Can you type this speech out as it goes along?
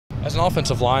As an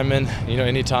offensive lineman,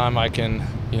 anytime I can,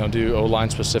 do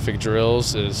O-line specific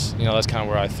drills is, that's kind of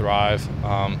where I thrive.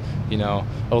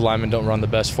 O-linemen don't run the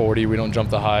best 40, we don't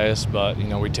jump the highest, but,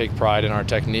 we take pride in our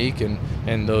technique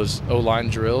and those O-line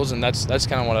drills, and that's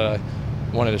kind of what I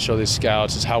wanted to show these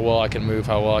scouts is how well I can move,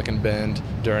 how well I can bend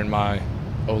during my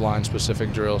O-line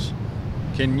specific drills.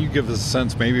 Can you give us a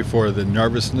sense maybe for the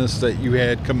nervousness that you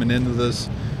had coming into this,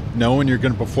 knowing you're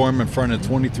going to perform in front of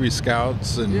 23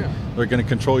 scouts and they're going to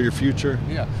control your future?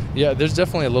 Yeah, there's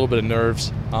definitely a little bit of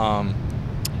nerves,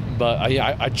 but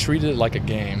I treated it like a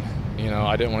game.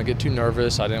 I didn't want to get too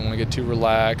nervous. I didn't want to get too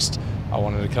relaxed. I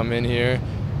wanted to come in here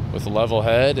with a level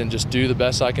head and just do the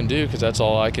best I can do, because that's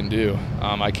all I can do.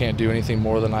 I can't do anything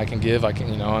more than I can give. I can,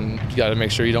 and you got to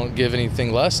make sure you don't give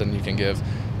anything less than you can give.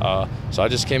 So I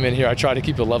just came in here. I tried to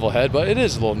keep a level head, but it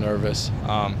is a little nervous.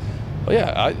 But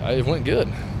yeah, it went good.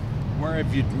 Where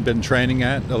have you been training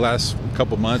at the last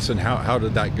couple months, and how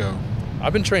did that go?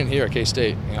 I've been training here at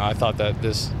K-State. I thought that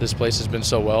this place has been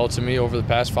so well to me over the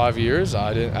past 5 years.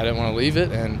 I didn't want to leave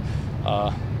it, and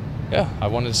I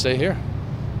wanted to stay here.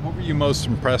 What were you most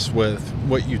impressed with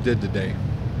what you did today?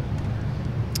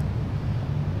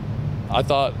 I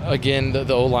thought, again,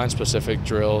 the O-line specific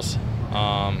drills,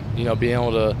 being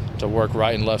able to work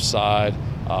right and left side.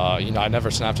 I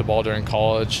never snapped a ball during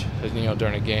college,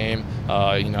 during a game.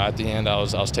 At the end I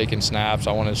was taking snaps.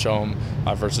 I wanted to show them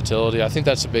my versatility. I think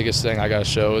that's the biggest thing I got to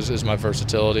show is my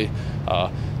versatility.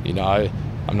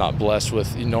 I'm not blessed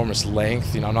with enormous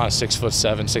length. I'm not a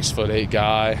 6'7", 6'8"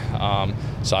 guy.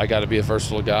 So I got to be a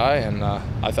versatile guy, and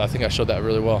I think I showed that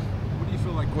really well. What do you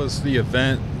feel like was the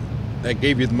event that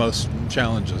gave you the most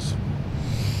challenges?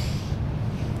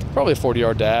 Probably a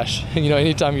 40-yard dash.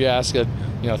 Anytime you ask a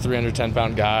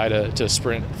 310-pound guy to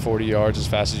sprint 40 yards as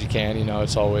fast as you can,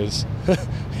 it's always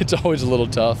it's always a little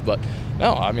tough. But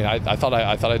no, I thought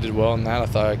I did well in that. I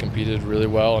thought I competed really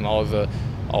well in all of the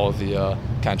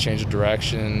kind of change of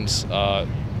directions,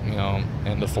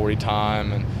 and the 40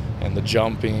 time and the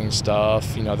jumping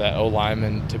stuff. That O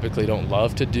linemen typically don't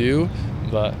love to do,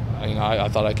 but I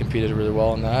thought I competed really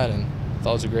well in that, and I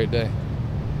thought it was a great day.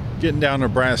 Getting down to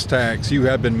brass tacks, you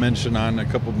have been mentioned on a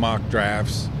couple mock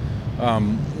drafts.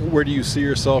 Where do you see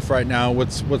yourself right now?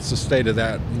 What's the state of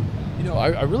that?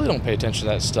 I really don't pay attention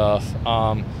to that stuff.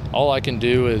 All I can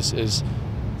do is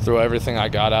throw everything I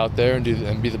got out there and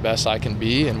be the best I can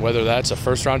be. And whether that's a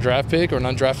first-round draft pick or an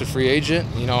undrafted free agent,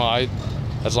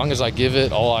 as long as I give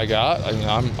it all I got,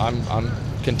 I'm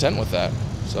content with that.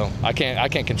 So I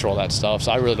can't control that stuff.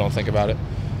 So I really don't think about it.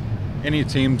 Any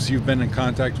teams you've been in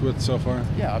contact with so far?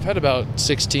 Yeah, I've had about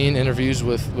 16 interviews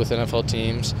with NFL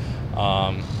teams.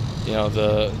 The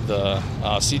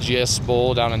CGS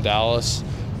Bowl down in Dallas,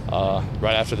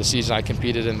 right after the season I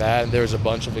competed in that, and there was a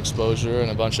bunch of exposure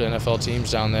and a bunch of NFL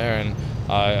teams down there, and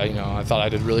I thought I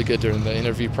did really good during the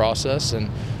interview process, and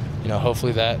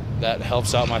hopefully that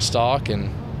helps out my stock,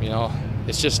 and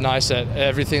it's just nice that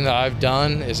everything that I've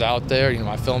done is out there.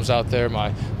 My film's out there,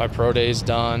 my pro day's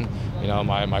done,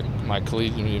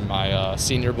 my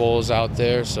senior bowl is out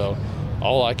there, so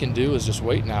all I can do is just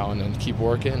wait now and keep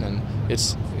working, and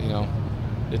it's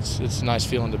a nice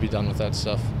feeling to be done with that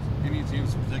stuff. Any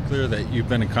teams in particular that you've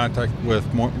been in contact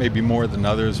with maybe more than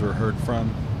others or heard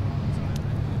from?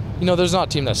 There's not a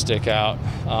team that stick out.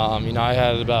 I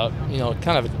had about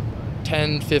kind of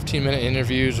 10, 15-minute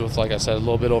interviews with, like I said, a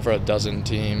little bit over a dozen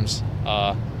teams.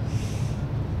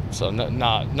 So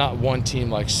not one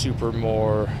team like super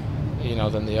more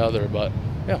than the other, but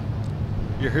yeah.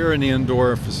 You're here in the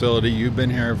indoor facility. You've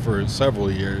been here for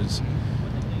several years.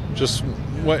 Just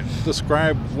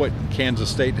describe what Kansas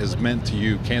State has meant to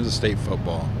you, Kansas State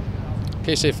football.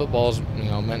 K-State football's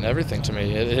meant everything to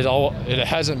me. It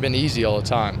hasn't been easy all the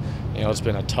time. It's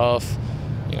been a tough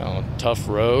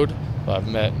road. But I've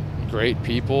met great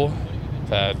people, I've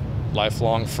had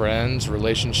lifelong friends,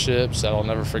 relationships that I'll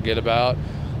never forget about.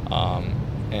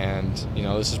 And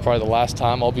this is probably the last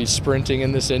time I'll be sprinting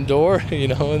in this indoor,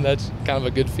 and that's kind of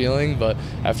a good feeling. But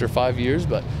after 5 years,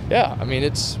 but yeah,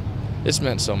 it's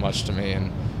meant so much to me,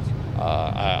 and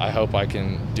I hope I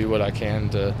can do what I can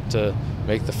to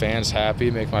make the fans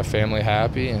happy, make my family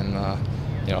happy, and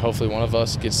hopefully one of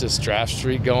us gets this draft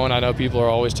streak going. I know people are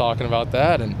always talking about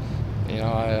that, and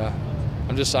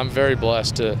I'm very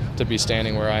blessed to be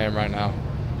standing where I am right now.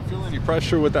 You feel any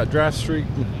pressure with that draft streak?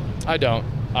 I don't,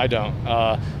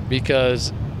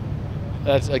 because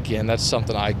that's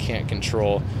something I can't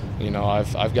control.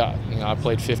 I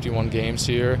played 51 games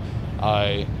here.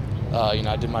 I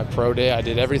did my pro day. I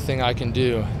did everything I can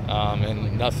do,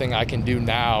 and nothing I can do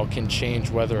now can change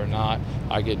whether or not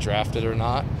I get drafted or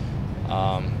not.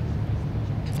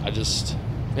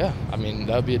 Yeah, I mean,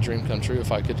 that would be a dream come true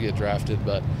if I could get drafted,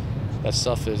 but that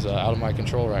stuff is out of my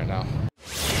control right now.